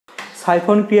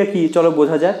Siphon ক্রিয়া কি চলো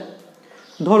বোঝা যাক।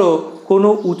 ধরো কোনো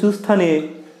উঁচু স্থানে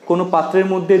কোনো পাত্রের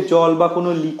মধ্যে জল বা কোনো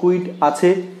লিকুইড আছে,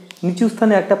 নিচু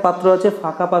স্থানে একটা পাত্র আছে,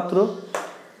 ফাঁকা পাত্র।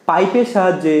 পাইপের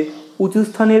সাহায্যে উঁচু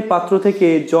স্থানের পাত্র থেকে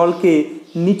জলকে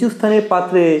নিচু স্থানের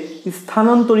পাত্রে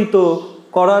স্থানান্তরিত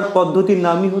করার পদ্ধতির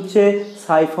নামই হচ্ছে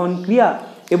সাইফন ক্রিয়া।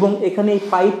 এবং এখানে এই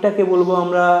পাইপটাকে বলবো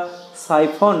আমরা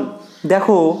সাইফন।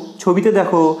 দেখো ছবিতে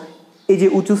দেখো, এই যে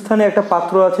উঁচু স্থানে একটা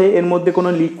পাত্র আছে, এর মধ্যে কোনো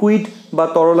লিকুইড বা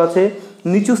তরল আছে,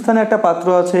 নিচু স্থানে একটা পাত্র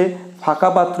আছে, ফাঁকা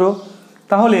পাত্র।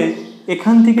 তাহলে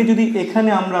এখান থেকে যদি এখানে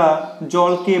আমরা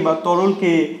জলকে বা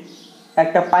তরলকে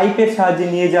একটা পাইপের সাহায্যে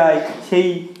নিয়ে যাই, সেই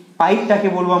পাইপটাকে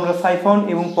বলবো আমরা সাইফন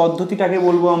এবং পদ্ধতিটাকে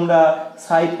বলবো আমরা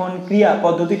সাইফন ক্রিয়া।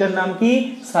 পদ্ধতিটার নাম কি?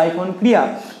 সাইফন ক্রিয়া।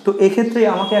 তো এক্ষেত্রে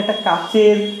আমাকে একটা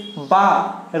কাচের বা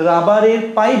রাবারের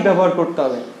পাইপ ব্যবহার করতে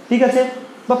হবে, ঠিক আছে,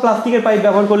 বা প্লাস্টিকের পাইপ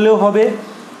ব্যবহার করলেও হবে।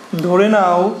 ধরে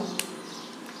নাও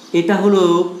এটা হলো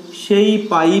সেই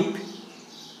পাইপ,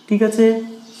 ঠিক আছে,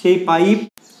 সেই পাইপ,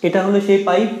 এটা হলো সেই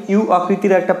পাইপ, ইউ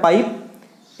আকৃতির একটা পাইপ।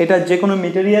 এটা যে কোনো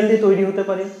মেটেরিয়াল দিয়ে তৈরি হতে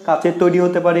পারে, কাচের তৈরি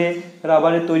হতে পারে,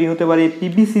 রাবারের তৈরি হতে পারে,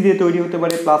 পিভিসি দিয়ে তৈরি হতে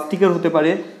পারে, প্লাস্টিকের হতে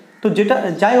পারে। তো যেটা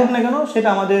যাই হোক না কেন সেটা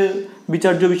আমাদের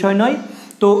বিচার্য বিষয় নয়।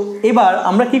 তো এবার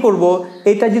আমরা কি করব,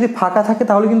 এটা যদি ফাঁকা থাকে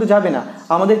তাহলে কিন্তু যাবে না,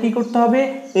 আমাদের কি করতে হবে,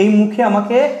 এই মুখে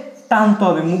আমাকে টানতে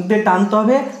হবে, মুখ দিয়ে টানতে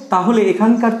হবে, তাহলে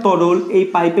এখানকার তরল এই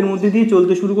পাইপের মধ্যে দিয়ে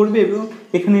চলতে শুরু করবে এবং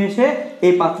এখানে এসে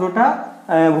এই পাত্রটা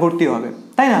ভর্তি হবে,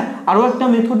 তাই না? আরও একটা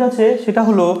মেথড আছে, সেটা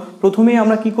হলো প্রথমেই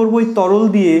আমরা কি করব, এই তরল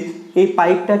দিয়ে এই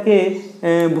পাইপটাকে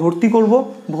ভর্তি করব,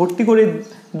 ভর্তি করে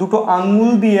দুটো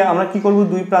আঙ্গুল দিয়ে আমরা কি করব,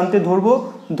 দুই প্রান্তে ধরবো,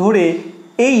 ধরে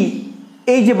এই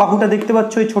এই যে বাহুটা দেখতে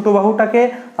পাচ্ছ, এই ছোটো বাহুটাকে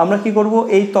আমরা কি করব,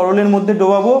 এই তরলের মধ্যে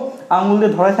ডোবাবো, আঙ্গুল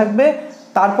দিয়ে ধরা থাকবে,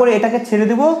 তারপরে এটাকে ছেড়ে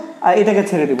দেবো আর এটাকে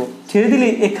ছেড়ে দেবো। ছেড়ে দিলে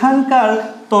এখানকার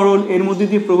তরল এর মধ্যে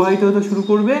দিয়ে প্রবাহিত হতে শুরু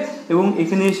করবে এবং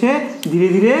এখানে এসে ধীরে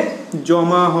ধীরে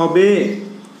জমা হবে,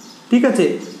 ঠিক আছে।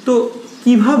 তো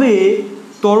কিভাবে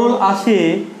তরল আসে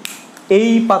এই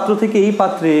পাত্র থেকে এই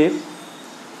পাত্রে,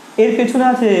 এর পেছনে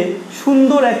আছে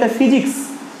সুন্দর একটা ফিজিক্স।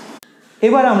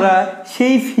 এবার আমরা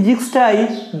সেই ফিজিক্সটাই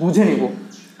বুঝে নেব,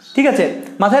 ঠিক আছে।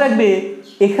 মাথায় রাখবে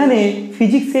এখানে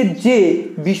ফিজিক্সের যে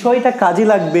বিষয়টা কাজে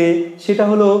লাগবে সেটা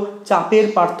হলো চাপের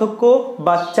পার্থক্য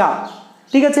বা চাপ,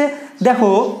 ঠিক আছে।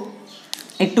 দেখো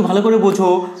একটু ভালো করে বোঝো,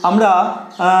 আমরা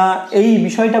এই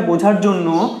বিষয়টা বোঝার জন্য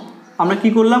আমরা কি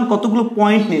করলাম, কতগুলো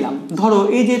পয়েন্ট নিলাম। ধরো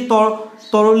এই যে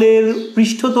তরলের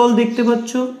পৃষ্ঠতল দেখতে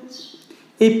পাচ্ছ,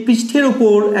 এই পৃষ্ঠের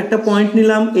উপর একটা পয়েন্ট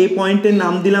নিলাম, এই পয়েন্টের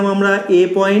নাম দিলাম আমরা এ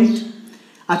পয়েন্ট।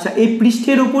 আচ্ছা, এই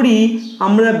পৃষ্ঠের উপরই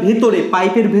আমরা ভেতরে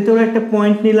পাইপের ভেতরে একটা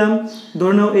পয়েন্ট নিলাম,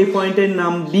 ধরে নাও এই পয়েন্টের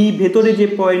নাম বি, ভেতরে যে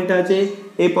পয়েন্ট আছে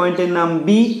এই পয়েন্টের নাম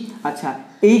বি। আচ্ছা,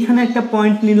 এইখানে একটা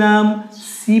পয়েন্ট নিলাম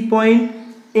সি পয়েন্ট,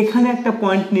 এখানে একটা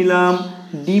পয়েন্ট নিলাম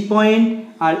ডি পয়েন্ট,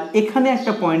 আর এখানে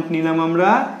একটা পয়েন্ট নিলাম আমরা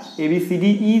ABCD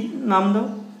ই নাম দাও,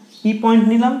 ই পয়েন্ট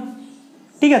নিলাম,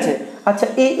 ঠিক আছে। আচ্ছা,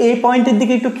 এই পয়েন্টের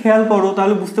দিকে একটু খেয়াল করো,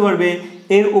 তাহলে বুঝতে পারবে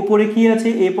এর ওপরে কি আছে,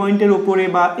 এ পয়েন্টের ওপরে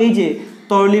বা এই যে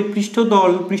তরলের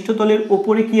পৃষ্ঠতলের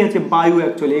ওপরে কি আছে, বায়ু।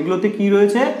 অ্যাকচুয়ালি এগুলোতে কি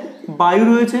রয়েছে, বায়ু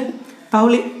রয়েছে।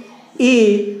 তাহলে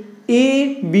এ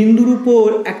বিন্দুর উপর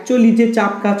অ্যাকচুয়ালি যে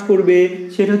চাপ কাজ করবে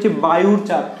সেটা হচ্ছে বায়ুর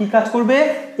চাপ। কি কাজ করবে,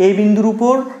 এই বিন্দুর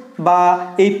উপর বা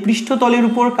এই পৃষ্ঠতলের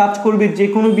উপর কাজ করবে যে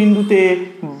কোনো বিন্দুতে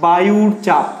বায়ুর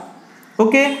চাপ।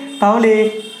 ওকে, তাহলে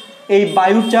এই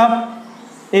বায়ুর চাপ,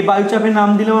 এই বায়ুচাপের নাম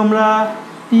দিলাম আমরা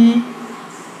পি।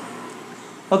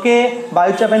 ওকে,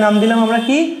 বায়ুচাপের নাম দিলাম আমরা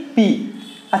কি, পি।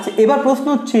 আচ্ছা, এবার প্রশ্ন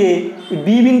হচ্ছে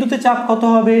বি বিন্দুতে চাপ কত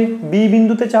হবে, বি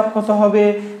বিন্দুতে চাপ কত হবে,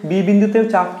 বি বিন্দুতে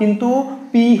চাপ কিন্তু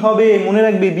পি হবে। মনে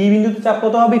রাখবে বি বিন্দুতে চাপ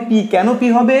কত হবে, পি। কেন পি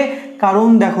হবে, কারণ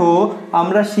দেখো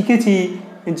আমরা শিখেছি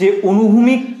যে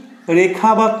অনুভূমিক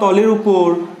রেখা বা তলের উপর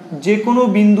যে কোনো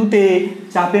বিন্দুতে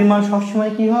চাপের মান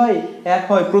সবসময় কি হয়, এক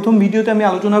হয়। প্রথম ভিডিওতে আমি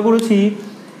আলোচনা করেছি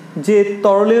যে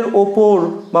তরলের ওপর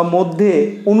বা মধ্যে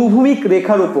অনুভূমিক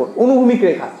রেখার উপর, অনুভূমিক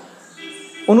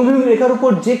রেখার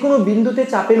উপর যে কোনো বিন্দুতে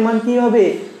চাপের মান কি হবে,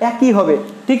 একই হবে,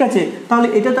 ঠিক আছে। তাহলে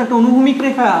এটা তো একটা অনুভূমিক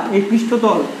রেখা, এই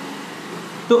পৃষ্ঠতল।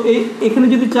 তো এখানে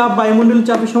যদি চাপ বায়ুমণ্ডলীয়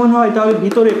চাপের সমান হয়, তাহলে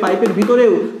ভিতরে পাইপের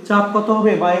ভিতরেও চাপ কত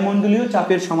হবে, বায়ুমণ্ডলীয়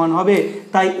চাপের সমান হবে।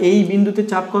 তাই এই বিন্দুতে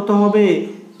চাপ কত হবে,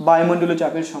 বায়ুমণ্ডলীয়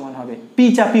চাপের সমান হবে, পি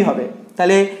চাপই হবে।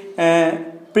 তাহলে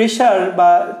প্রেসার বা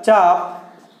চাপ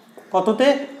কততে,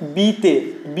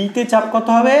 বিতে চাপ কত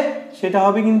হবে, সেটা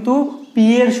হবে কিন্তু পি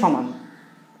এর সমান।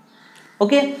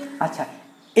 ওকে, আচ্ছা,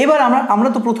 এবার আমরা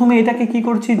তো প্রথমে এটাকে কি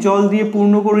করছি, জল দিয়ে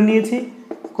পূর্ণ করে নিয়েছি,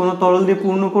 কোনো তরল দিয়ে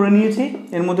পূর্ণ করে নিয়েছি,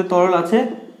 এর মধ্যে তরল আছে,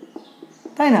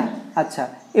 তাই না। আচ্ছা,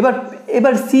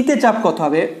 এবার সিতে চাপ কত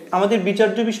হবে, আমাদের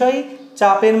বিচার্য বিষয়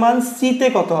চাপের মান সিতে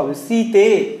কত হবে, সিতে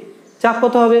চাপ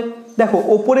কত হবে। দেখো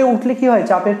ওপরে উঠলে কি হয়,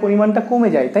 চাপের পরিমাণটা কমে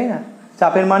যায়, তাই না,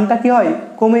 চাপের মানটা কি হয়,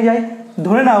 কমে যায়।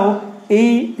 ধরে নাও এই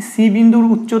সি বিন্দুর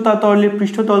উচ্চতা তরলের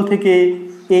পৃষ্ঠতল থেকে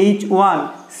H1,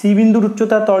 সি বিন্দুর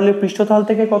উচ্চতা তরলের পৃষ্ঠতল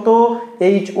থেকে কত,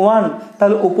 H1,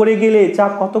 তাহলে ওপরে গেলে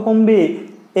চাপ কত কমবে,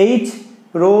 H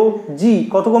রো জি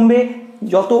কত কমবে,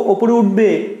 যত ওপরে উঠবে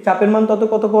চাপের মান তত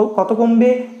কত কমবে,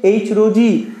 H রো জি।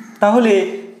 তাহলে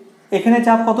এখানে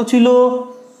চাপ কত ছিল,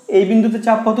 এই বিন্দুতে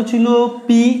চাপ কত ছিল,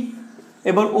 পি,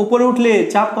 এবার ওপরে উঠলে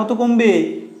চাপ কত কমবে,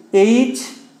 H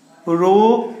রো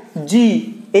জি,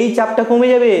 এই চাপটা কমে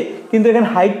যাবে। কিন্তু এখানে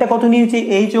হাইটটা কত নিয়েছি,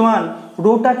 H1,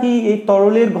 রোটা কি, এই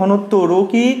তরলের ঘনত্ব, রো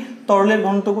কি তরলের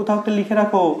ঘনত্ব, কোথাও একটা লিখে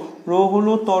রাখো, রো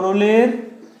হলো তরলের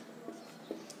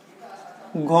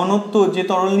ঘনত্ব, যে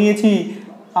তরল নিয়েছি।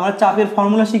 আমরা চাপের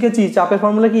ফর্মুলা শিখেছি, চাপের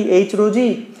ফর্মুলা কি, H রো জি,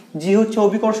 জি হচ্ছে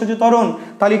অভিকর্ষজ ত্বরণ।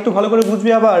 তাহলে একটু ভালো করে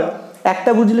বুঝবে, আবার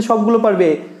একটা বুঝলে সবগুলো পারবে।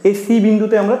 এই সি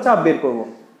বিন্দুতে আমরা চাপ বের করব,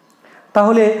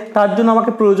 তাহলে তার জন্য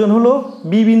আমাকে প্রয়োজন হলো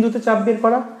বি বিন্দুতে চাপ বের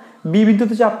করা। বি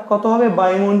বিন্দুতে চাপ কত হবে,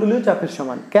 বায়ুমণ্ডলীয় চাপের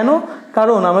সমান। কেন,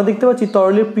 কারণ আমরা দেখতে পাচ্ছি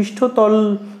তরলের পৃষ্ঠতল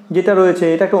যেটা রয়েছে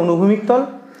এটা একটা অনুভূমিক তল।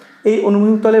 এই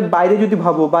অনুভূমিক তলের বাইরে যদি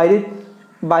ভাবো,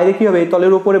 বাইরে কী হবে,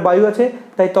 তলের উপরে বায়ু আছে,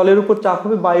 তাই তলের উপর চাপ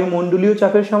হবে বায়ুমণ্ডলীয়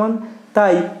চাপের সমান।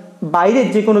 তাই বাইরের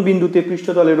যে কোনো বিন্দুতে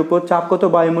পৃষ্ঠতলের উপর চাপ কত,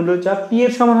 বায়ুমণ্ডলীয় চাপ পি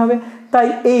এর সমান হবে। তাই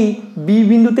এই বি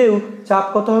বিন্দুতেও চাপ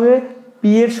কত হবে,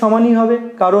 পি এর সমানই হবে,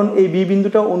 কারণ এই বি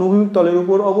বিন্দুটা অনুভূমিক তলের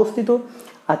উপর অবস্থিত।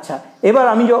 আচ্ছা, এবার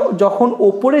আমি যখন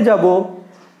ওপরে যাব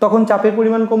তখন চাপের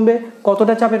পরিমাণ কমবে,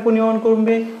 কতটা চাপের পরিমাণ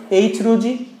কমবে, H রো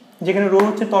জি, যেখানে রো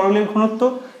হচ্ছে তরলের ঘনত্ব,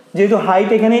 যেহেতু হাইট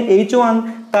এখানে H1,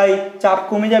 তাই চাপ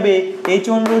কমে যাবে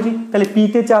H1 রো জি। তাহলে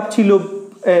পিতে চাপ ছিল,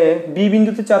 বি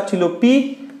বিন্দুতে চাপ ছিল পি,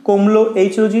 কমলো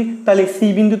H রো জি, তাহলে সি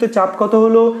বিন্দুতে চাপ কত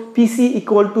হলো, পিসি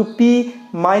equal to P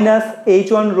minus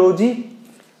H1 rho জি।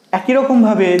 একই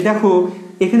রকমভাবে দেখো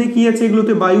এখানে কি আছে,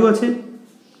 এগুলোতে বায়ু আছে।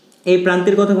 এই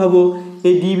প্রান্তের কথা ভাবো,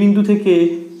 এই ডি বিন্দু থেকে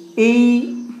এই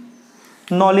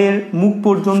নলের মুখ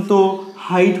পর্যন্ত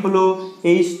হাইট হলো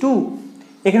H2।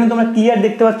 এখানে তোমরা ক্লিয়ার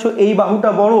দেখতে পাচ্ছ, এই বাহুটা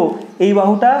বড়, এই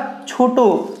বাহুটা ছোট,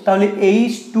 তাহলে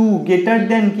H2 গ্রেটার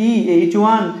দেন কি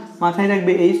H1, মাথায়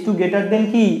রাখবে H2 গ্রেটার দেন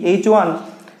কি H1।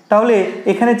 তাহলে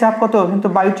এখানে চাপ কত, কিন্তু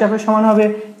বায়ুর চাপের সমান হবে।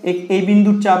 এই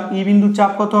বিন্দুর চাপ, এই বিন্দুর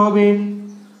চাপ কত হবে,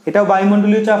 এটাও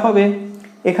বায়ুমণ্ডলীয় চাপ হবে।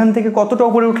 এখান থেকে কতটা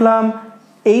উপরে উঠলাম,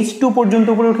 H2 পর্যন্ত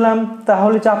উপরে উঠলাম,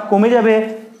 তাহলে চাপ কমে যাবে।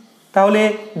 তাহলে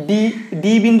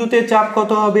ডি বিন্দুতে চাপ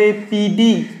কত হবে,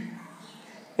 পিডি,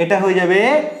 এটা হয়ে যাবে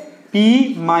পি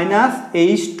মাইনাস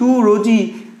H2 রো জি।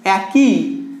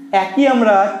 একই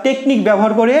আমরা টেকনিক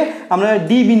ব্যবহার করে আমরা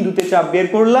ডি বিন্দুতে চাপ বের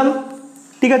করলাম।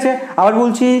 ঠিক আছে, আবার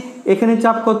বলছি, এখানে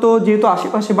চাপ কত, যেহেতু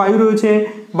আশেপাশে বায়ু রয়েছে,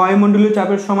 বায়ুমণ্ডলীয়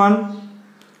চাপের সমান,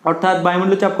 অর্থাৎ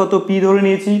বায়ুমণ্ডলীয় চাপ কত, পি ধরে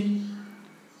নিয়েছি।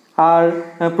 আর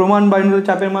প্রমাণ বায়ুমণ্ডলীয়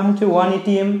চাপের মান হচ্ছে 1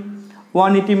 ATM।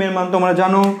 1 ATM এর মান তোমরা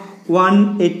জানো, 1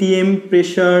 ATM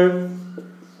প্রেশার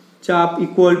চাপ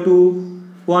equal to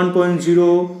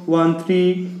 1.013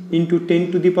 into 10⁵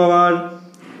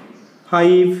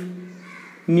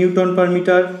 Newton per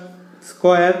metre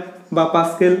square বা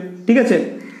পাস্কেল। ঠিক আছে,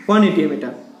 1 ATM এটা।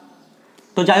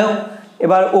 তো যাই হোক,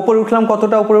 এবার ওপরে উঠলাম,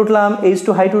 কতটা উপরে উঠলাম, H2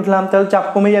 হাইট উঠলাম, তাহলে চাপ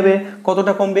কমে যাবে,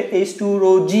 কতটা কমবে, H2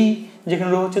 রো জি, যেখানে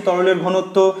রো হচ্ছে তরলের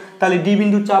ঘনত্ব। তাহলে ডি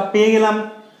বিন্দুর চাপ পেয়ে গেলাম।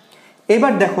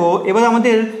 এবার দেখো, এবার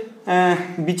আমাদের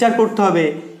বিচার করতে হবে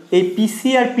এই পিসি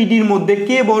আর পিডির মধ্যে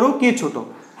কে বড় কে ছোট।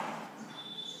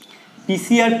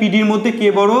 পিসি আর পিডির মধ্যে কে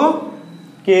বড়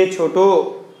কে ছোট।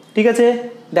 ঠিক আছে,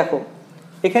 দেখো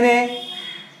এখানে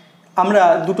আমরা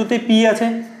দুটোতে পি আছে,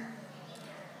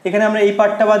 এখানে আমরা এই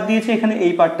পার্টটা বাদ দিয়েছি, এখানে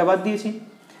এই পার্টটা বাদ দিয়েছি।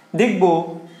 দেখব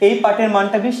এই পার্টের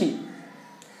মানটা বেশি,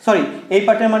 সরি এই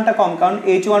পার্টের মানটা কম, কারণ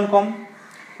H1 কম।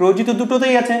 রোজি তো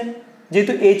দুটোতেই আছে,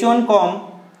 যেহেতু H1 কম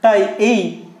তাই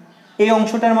এই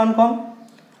অংশটার মান কম,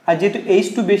 আর যেহেতু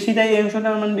H2 বেশি তাই এই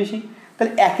অংশটার মান বেশি।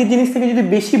 তাহলে একই জিনিস থেকে যদি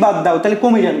বেশি বাদ দাও তাহলে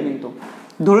কমে যাবে। কিন্তু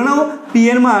ধরে নাও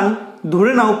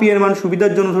পি এর মান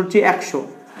সুবিধার জন্য ধরছি 100,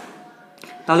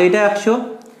 তাহলে এটা 100।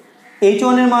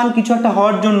 H1 এর মান কিছু একটা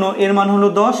হওয়ার জন্য এর মান হলো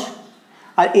 10,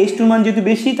 আর H2 মান যেহেতু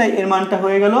বেশি তাই এর মানটা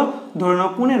হয়ে গেল ধরে নাও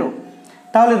 15।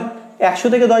 তাহলে 100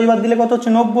 থেকে 10 বাদ দিলে কত হচ্ছে,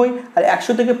 90, আর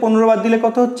 100 থেকে 15 বাদ দিলে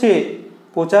কত হচ্ছে,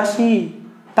 85।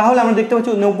 তাহলে আমরা দেখতে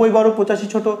পাচ্ছি 90 বড়, 85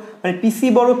 ছোট, মানে পিসি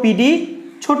বড় পিডি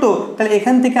ছোট। তাহলে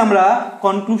এখান থেকে আমরা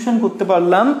কনক্লুশন করতে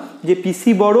পারলাম যে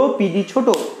পিসি বড় পিডি ছোট।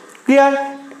 ক্লিয়ার,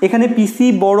 এখানে পিসি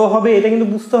বড় হবে, এটা কিন্তু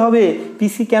বুঝতে হবে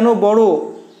পিসি কেন বড়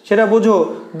সেটা বোঝো।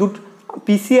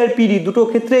 পিসি আর পিডি দুটো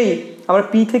ক্ষেত্রেই আমরা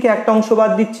পি থেকে একটা অংশ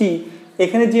বাদ দিচ্ছি,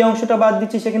 এখানে যে অংশটা বাদ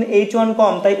দিচ্ছি সেখানে H1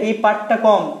 কম, তাই এই পার্টটা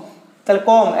কম। তাহলে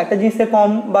কম একটা জিনিস থেকে কম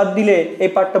বাদ দিলে এই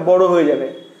পার্টটা বড় হয়ে যাবে,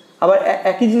 আবার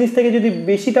একই জিনিস থেকে যদি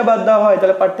বেশিটা বাদ দেওয়া হয়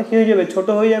তাহলে পার্টটা কী হয়ে যাবে, ছোট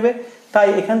হয়ে যাবে। তাই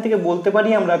এখান থেকে বলতে পারি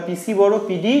আমরা পিসি বড়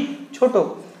পিডি ছোট।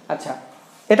 আচ্ছা,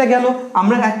 এটা গেল।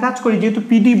 আমরা এক কাজ করি, যেহেতু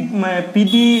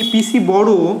পিসি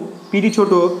বড়, পিডি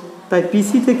ছোট, তাই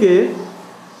পিসি থেকে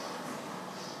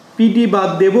পিডি বাদ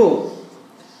দেব।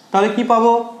 তাহলে কি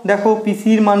পাবো দেখো,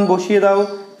 পিসির মান বসিয়ে দাও,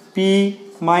 পি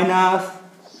মাইনাস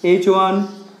H1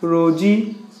 রো জি,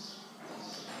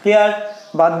 ক্লিয়ার।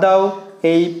 বাদ দাও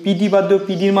এই পিডি বাদ দাও,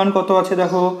 পিডির মান কত আছে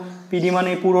দেখো, পিডি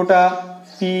মানে পুরোটা,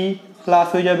 পি প্লাস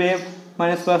হয়ে যাবে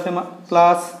মাইনাস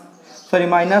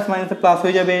মাইনাসে প্লাস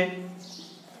হয়ে যাবে,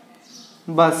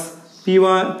 বাস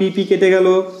পি কেটে গেল,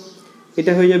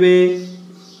 এটা হয়ে যাবে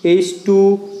H2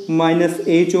 মাইনাস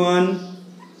H1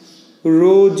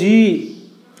 রো জি।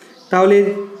 তাহলে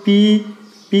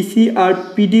পিসি আর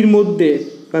পিডির মধ্যে,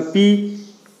 বা পি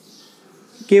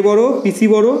কে বড়, পিসি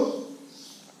বড়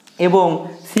এবং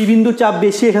সি বিন্দুর চাপ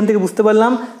বেশি, এখান থেকে বুঝতে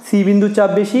পারলাম সি বিন্দুর চাপ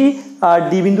বেশি আর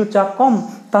ডি বিন্দুর চাপ কম।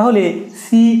 তাহলে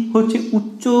সি হচ্ছে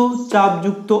উচ্চ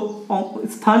চাপযুক্ত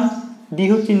স্থান, ডি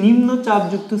হচ্ছে নিম্ন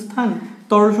চাপযুক্ত স্থান।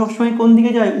 তরল সবসময় কোন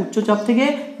দিকে যায়, উচ্চ চাপ থেকে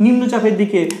নিম্ন চাপের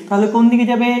দিকে। তাহলে কোন দিকে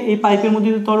যাবে, এই পাইপের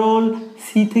মধ্যে তরল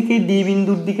সি থেকে ডি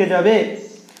বিন্দুর দিকে যাবে।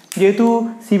 যেহেতু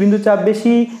সি বিন্দুর চাপ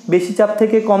বেশি চাপ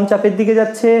থেকে কম চাপের দিকে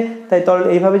যাচ্ছে, তাই তরল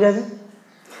এইভাবে যাবে।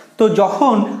 তো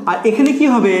যখন, আর এখানে কি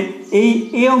হবে,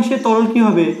 এই অংশে তরল কি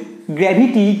হবে,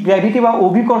 গ্র্যাভিটি বা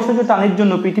অভিকর্ষজ টানের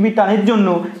জন্য, পৃথিবীর টানের জন্য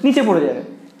নিচে পড়ে যাবে।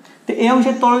 তো এই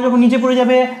অংশের তরল যখন নিচে পড়ে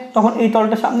যাবে, তখন এই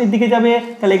তরলটা সামনের দিকে যাবে,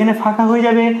 তাহলে এখানে ফাঁকা হয়ে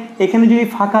যাবে। এখানে যদি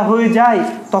ফাঁকা হয়ে যায়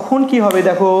তখন কি হবে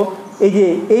দেখো, এই যে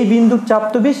এই বিন্দুর চাপ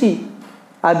তো বেশি,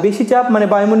 আর বেশি চাপ মানে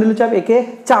বায়ুমণ্ডলীয় চাপ, একে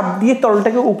চাপ দিয়ে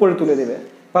তরলটাকে উপরে তুলে দেবে।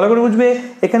 ভালো করে বুঝবে,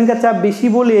 এখানকার চাপ বেশি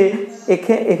বলে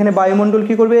এখানে বায়ুমণ্ডল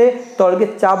কি করবে, তরলকে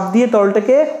চাপ দিয়ে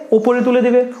তরলটাকে ওপরে তুলে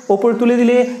দেবে। ওপরে তুলে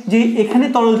দিলে যে এখানে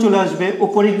তরল চলে আসবে,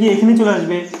 ওপরে গিয়ে এখানে চলে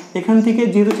আসবে। এখান থেকে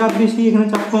যেহেতু চাপ বেশি, এখানে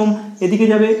চাপ কম, এদিকে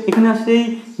যাবে। এখানে আসলে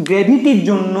গ্র্যাভিটির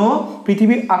জন্য,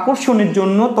 পৃথিবীর আকর্ষণের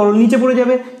জন্য তরল নিচে পড়ে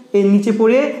যাবে। এই নিচে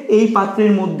পড়ে এই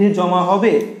পাত্রের মধ্যে জমা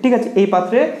হবে, ঠিক আছে, এই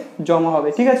পাত্রে জমা হবে,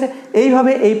 ঠিক আছে।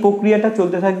 এইভাবে এই প্রক্রিয়াটা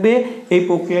চলতে থাকবে। এই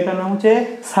প্রক্রিয়াটার নাম হচ্ছে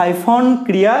সাইফন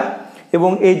ক্রিয়া,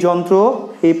 এবং এই যন্ত্র,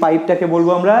 এই পাইপটাকে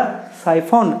বলবো আমরা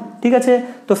সাইফন, ঠিক আছে।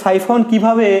 তো সাইফন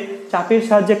কিভাবে চাপের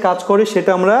সাহায্যে কাজ করে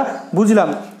সেটা আমরা বুঝলাম।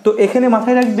 তো এখানে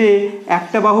মাথায় রাখবে,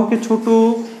 একটা বাহুকে ছোট,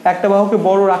 একটা বাহুকে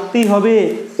বড় রাখতেই হবে।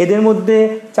 এদের মধ্যে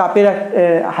চাপের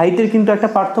হাইটের কিন্তু একটা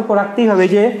পার্থক্য রাখতেই হবে,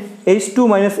 যে H2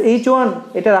 মাইনাস H1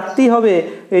 এটা রাখতেই হবে।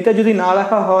 এটা যদি না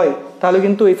রাখা হয় তাহলে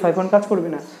কিন্তু এই সাইফন কাজ করবে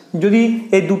না। যদি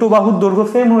এই দুটো বাহুর দৈর্ঘ্য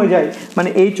সেম হয়ে যায়, মানে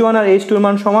H1 আর H2 এর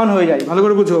মান সমান হয়ে যায়, ভালো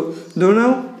করে বুঝো। ধরে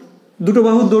নাও দুটো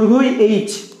বাহুর দৈর্ঘ্যই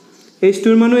H2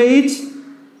 এর মানও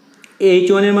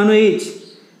H1 এর মানও H।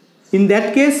 ইন দ্যাট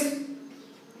কেস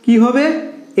কি হবে,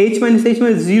 H মাইনাস H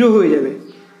মানে 0 হয়ে যাবে।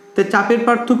 তাই চাপের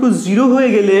পার্থক্য 0 হয়ে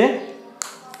গেলে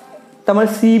তার মানে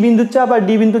সি বিন্দুর চাপ আর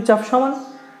ডি বিন্দুর চাপ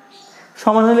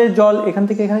সমান হলে জল এখান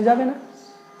থেকে এখানে যাবে না,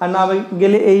 আর না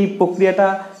গেলে এই প্রক্রিয়াটা,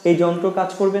 এই যন্ত্র কাজ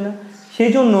করবে না।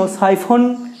 সেই জন্য সাইফন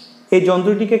এই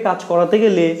যন্ত্রটিকে কাজ করাতে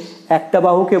গেলে একটা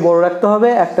বাহুকে বড় রাখতে হবে,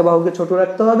 একটা বাহুকে ছোট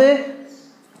রাখতে হবে,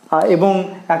 এবং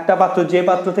একটা পাত্র, যে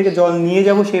পাত্র থেকে জল নিয়ে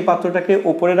যাব সেই পাত্রটাকে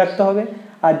ওপরে রাখতে হবে,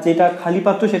 আর যেটা খালি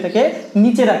পাত্র সেটাকে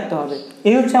নিচে রাখতে হবে।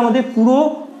 এই হচ্ছে আমাদের পুরো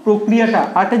প্রক্রিয়াটা।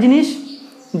 আরেকটা জিনিস,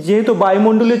 যেহেতু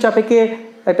বায়ুমণ্ডলীয় চাপেকে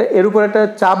এর উপর একটা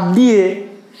চাপ দিয়ে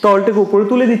তলটাকে উপরে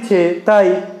তুলে দিচ্ছে, তাই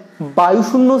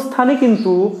বায়ুশূন্য স্থানে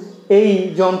কিন্তু এই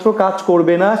যন্ত্র কাজ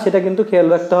করবে না, সেটা কিন্তু খেয়াল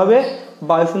রাখতে হবে।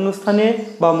 বায়ুশূন্য স্থানে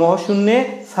বা মহাশূন্যে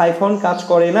সাইফন কাজ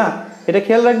করে না, এটা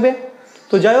খেয়াল রাখবে।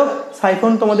 তো যাই হোক,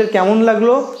 সাইফন তোমাদের কেমন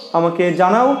লাগলো আমাকে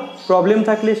জানাও, প্রবলেম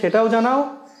থাকলে সেটাও জানাও।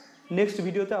 নেক্সট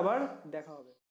ভিডিওতে আবার দেখা হবে।